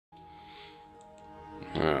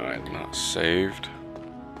Alright, that's saved.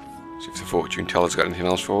 See if the fortune teller's got anything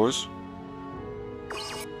else for us.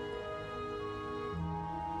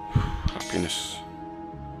 Happiness.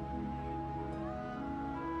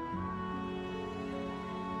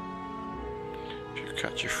 If you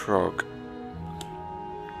catch a frog.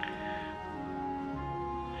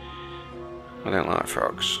 I don't like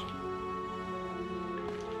frogs.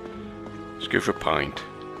 Let's go for a pint.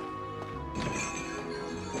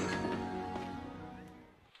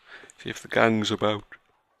 See if the gang's about.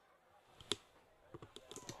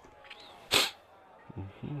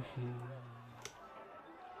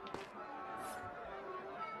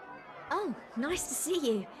 Oh, nice to see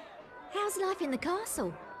you. How's life in the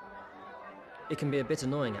castle? It can be a bit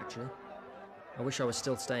annoying, actually. I wish I was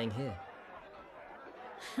still staying here.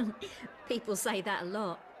 People say that a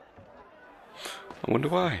lot. I wonder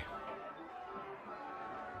why.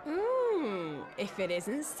 If it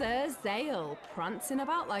isn't Sir Zale, prancing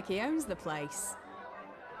about like he owns the place.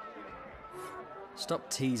 Stop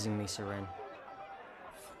teasing me, Seren.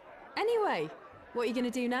 Anyway, what are you gonna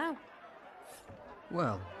do now?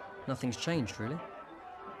 Well, nothing's changed, really.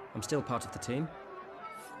 I'm still part of the team.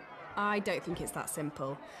 I don't think it's that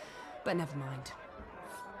simple, but never mind.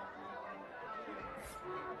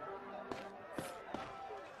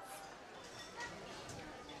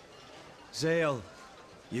 Zale,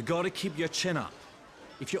 you gotta keep your chin up.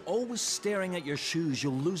 If you're always staring at your shoes,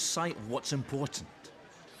 you'll lose sight of what's important.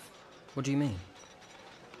 What do you mean?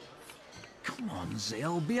 Come on,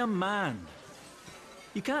 Zale, be a man.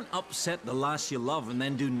 You can't upset the lass you love and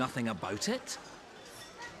then do nothing about it.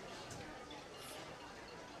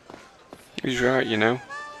 He's right, you know.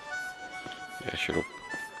 Yeah, shut up.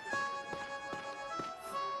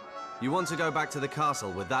 You want to go back to the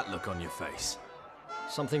castle with that look on your face?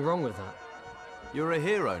 Something wrong with that? You're a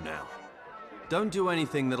hero now. Don't do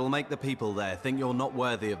anything that'll make the people there think you're not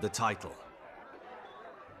worthy of the title.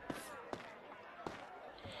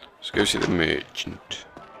 Let's go see the merchant.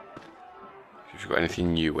 If you've got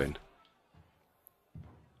anything new in.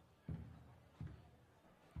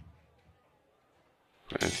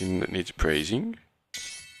 Got anything that needs praising?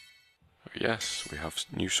 Oh, yes, we have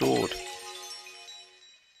new sword.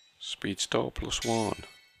 Speed star +1.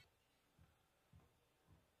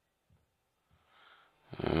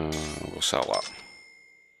 We'll sell that.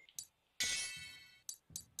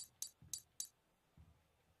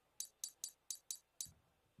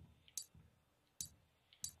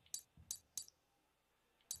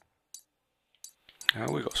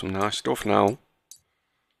 Oh, we got some nice stuff now.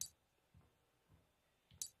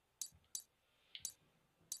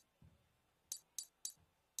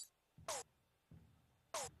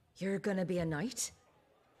 You're gonna be a knight?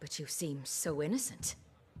 But you seem so innocent.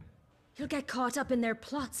 You'll get caught up in their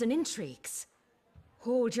plots and intrigues.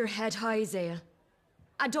 Hold your head high, Zale.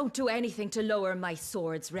 And don't do anything to lower my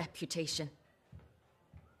sword's reputation.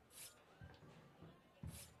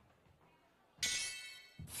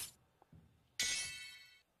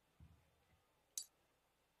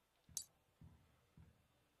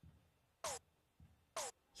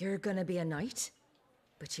 You're gonna be a knight?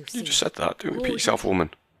 But you just said that. Don't repeat yourself,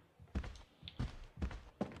 woman.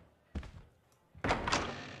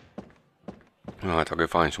 Alright, I'll go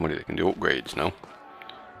find somebody that can do upgrades now.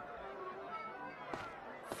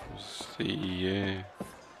 Let's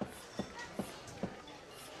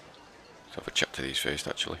have a chat to these first,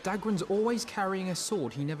 actually. Dagran's always carrying a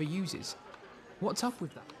sword he never uses. What's up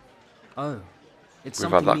with that? Oh, it's We've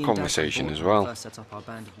something had that me and Dagran conversation bought as when we well. First set up our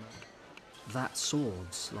band of men. That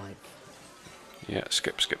sword's like... Yeah,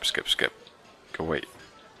 skip. Go wait.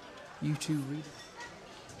 You two read it.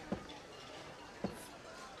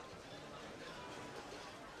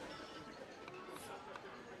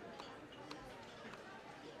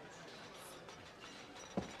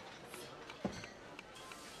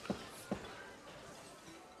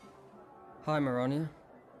 Hi, Maronia.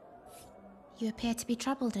 You appear to be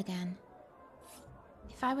troubled again.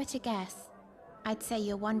 If I were to guess, I'd say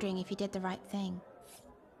you're wondering if you did the right thing.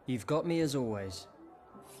 You've got me as always.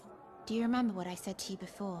 Do you remember what I said to you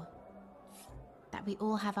before? That we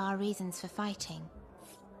all have our reasons for fighting.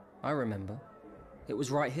 I remember. It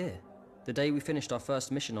was right here, the day we finished our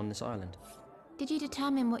first mission on this island. Did you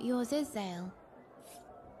determine what yours is, Zale?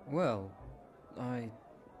 Well,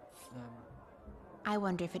 I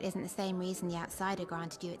wonder if it isn't the same reason the Outsider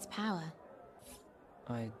granted you its power.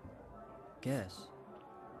 I guess.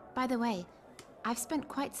 By the way, I've spent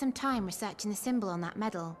quite some time researching the symbol on that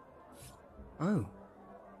medal. Oh.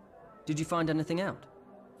 Did you find anything out?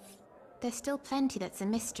 There's still plenty that's a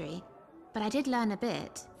mystery, but I did learn a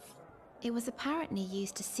bit. It was apparently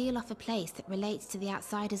used to seal off a place that relates to the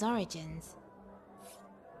Outsider's origins.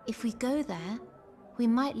 If we go there, we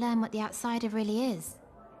might learn what the outsider really is.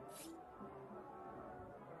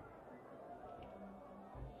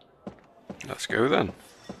 Let's go then.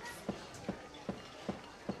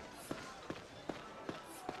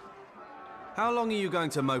 How long are you going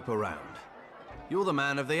to mope around? You're the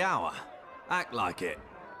man of the hour. Act like it.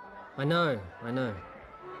 I know.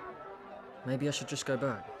 Maybe I should just go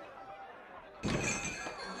back.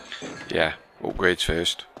 Yeah, upgrades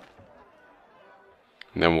first.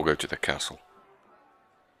 And then we'll go to the castle.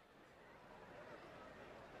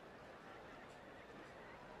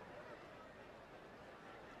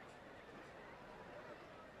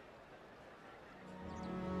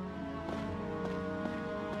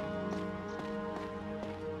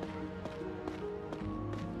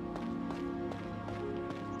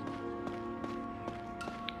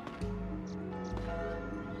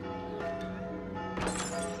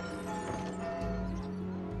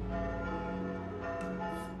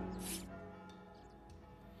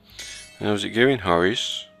 How's it going,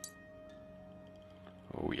 Horace?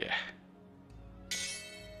 Oh yeah.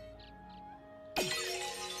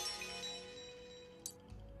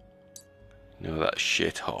 No, that's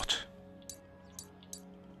shit hot.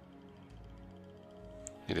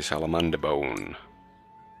 Need a salamander bone.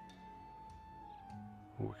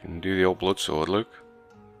 We can do the old blood sword, look.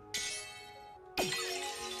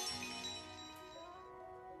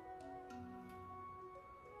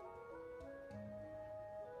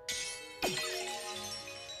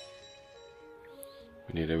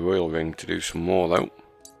 We need a royal ring to do some more though.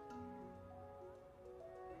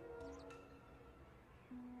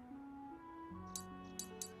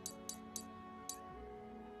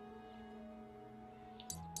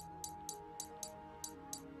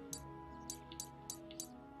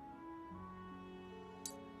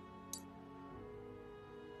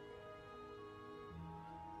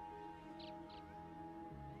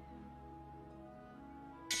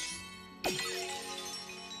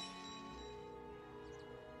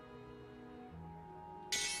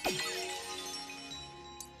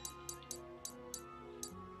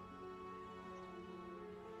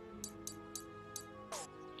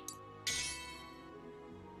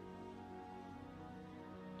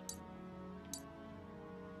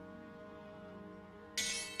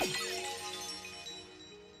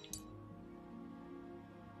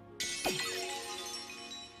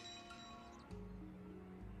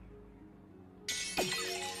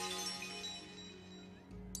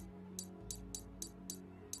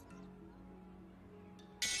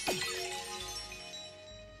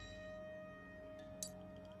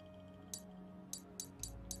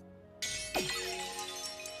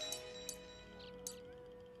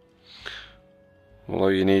 Although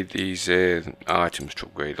you need these items to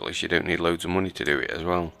upgrade, at least you don't need loads of money to do it as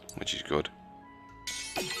well, which is good.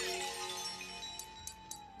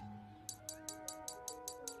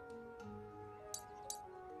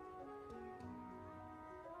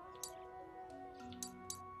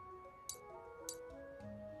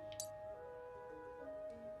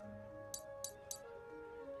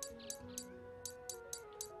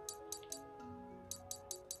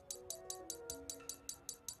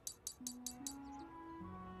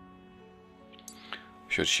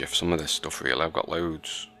 Should shift some of this stuff really, I've got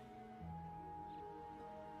loads.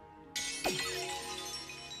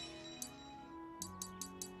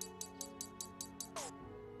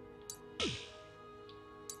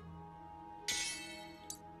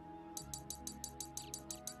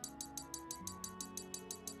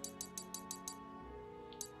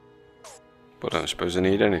 But I don't suppose I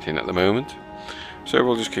need anything at the moment. So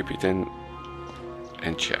we'll just keep it in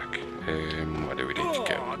check. Where do we need to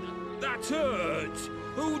go? That hurts.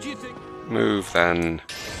 Who do you think? Move then.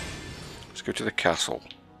 Let's go to the castle.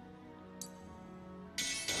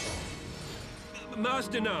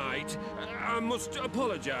 Master Knight, I must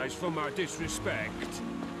apologize for my disrespect.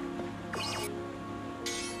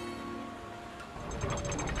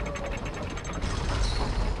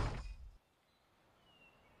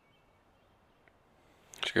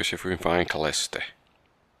 Let's go see if we can find Callista.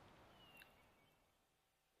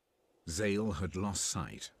 Zale had lost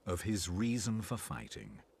sight of his reason for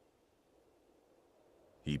fighting.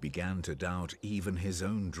 He began to doubt even his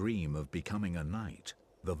own dream of becoming a knight,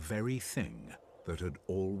 the very thing that had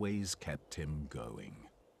always kept him going.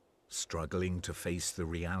 Struggling to face the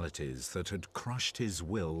realities that had crushed his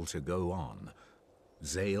will to go on,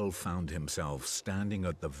 Zale found himself standing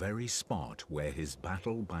at the very spot where his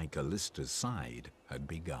battle by Callista's side had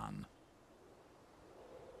begun.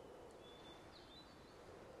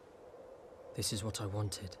 This is what I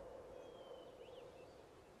wanted.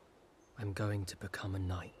 I'm going to become a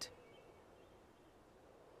knight.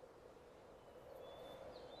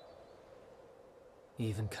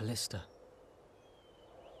 Even Callista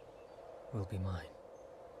will be mine.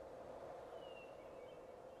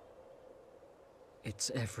 It's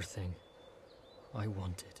everything I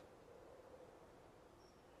wanted.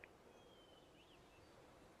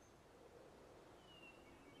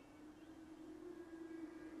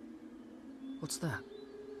 What's that?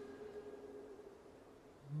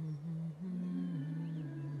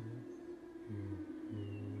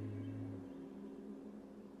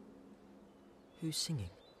 Who's singing?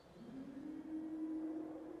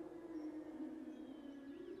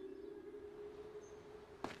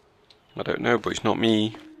 I don't know, but it's not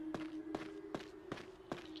me.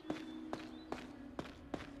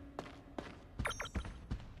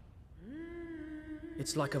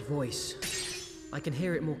 It's like a voice. I can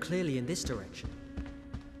hear it more clearly in this direction.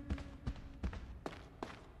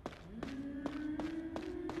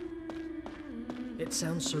 It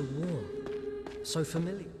sounds so warm, so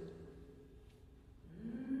familiar.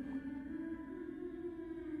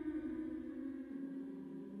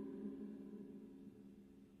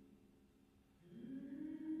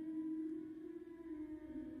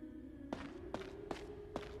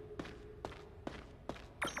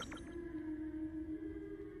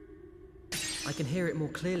 I can hear it more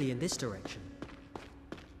clearly in this direction.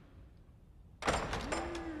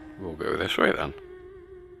 We'll go this way then.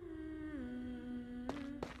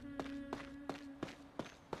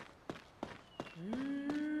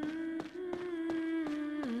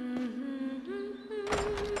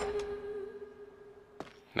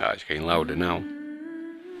 Nah, it's getting louder now.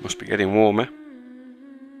 Must be getting warmer.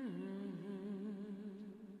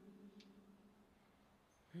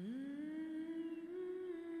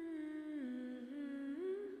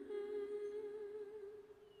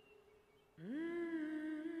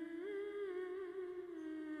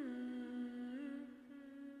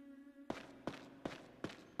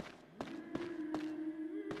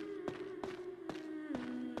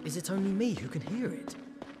 Is it only me who can hear it?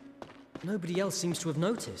 Nobody else seems to have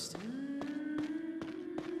noticed.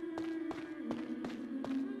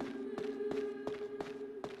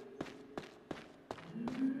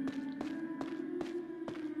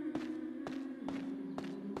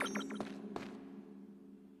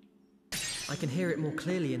 I can hear it more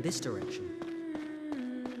clearly in this direction.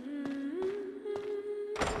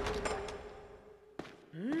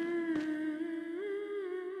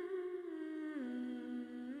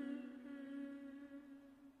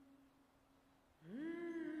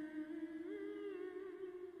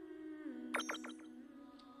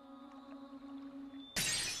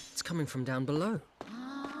 It's coming from down below.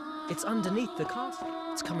 It's underneath the castle.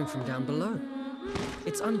 It's coming from down below.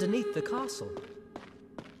 It's underneath the castle.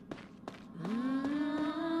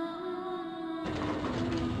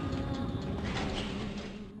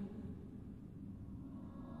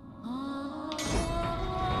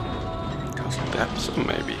 Castle depths,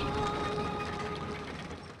 maybe.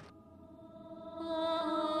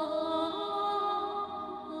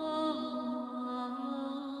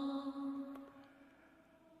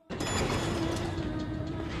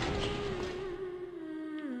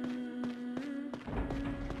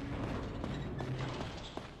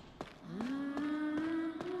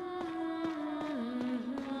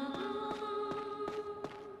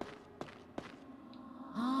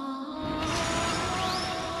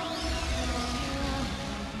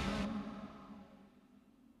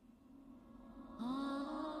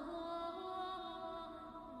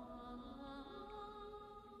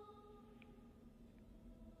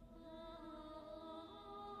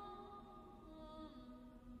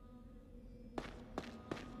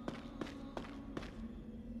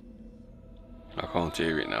 I can't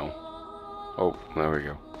hear it now. Oh, there we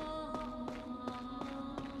go.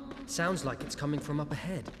 Sounds like it's coming from up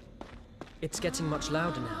ahead. It's getting much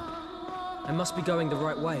louder now. I must be going the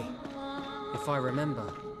right way. If I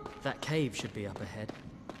remember, that cave should be up ahead.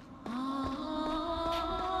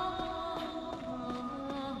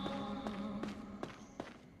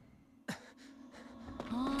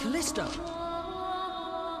 Callista!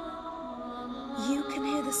 You can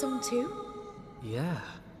hear the song too? Yeah.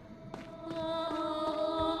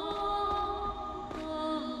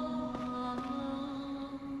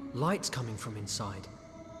 Light's coming from inside.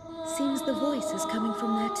 Seems the voice is coming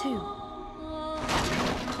from there too.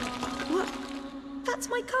 What? That's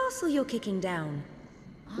my castle you're kicking down.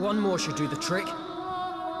 One more should do the trick.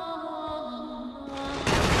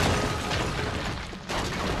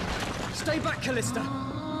 Stay back, Callista!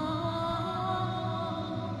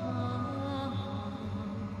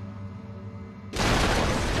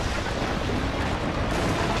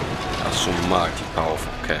 That's some mighty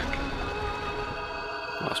powerful kick.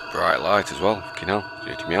 That's bright light as well. Fucking hell, it's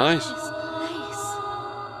hurting my eyes. This place.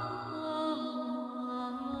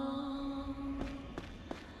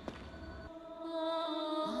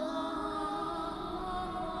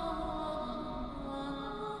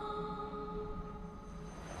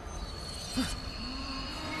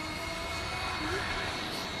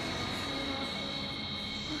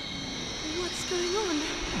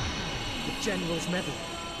 General's medal.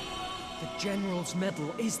 The General's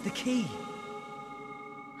medal is the key.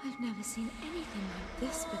 I've never seen anything like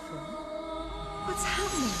this before. What's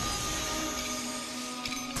happening?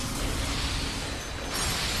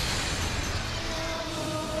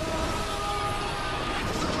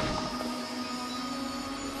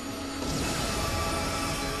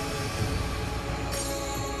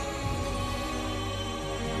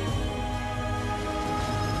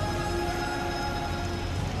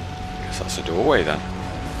 Guess that's the doorway then.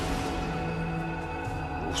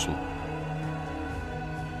 Awesome.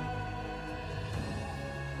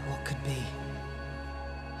 What could be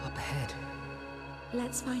up ahead?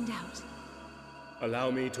 Let's find out.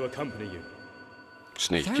 Allow me to accompany you.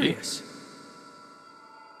 Sneaky. Therius.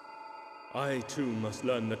 I too must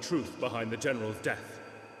learn the truth behind the General's death.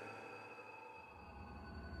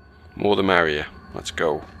 More the merrier. Let's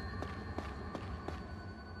go.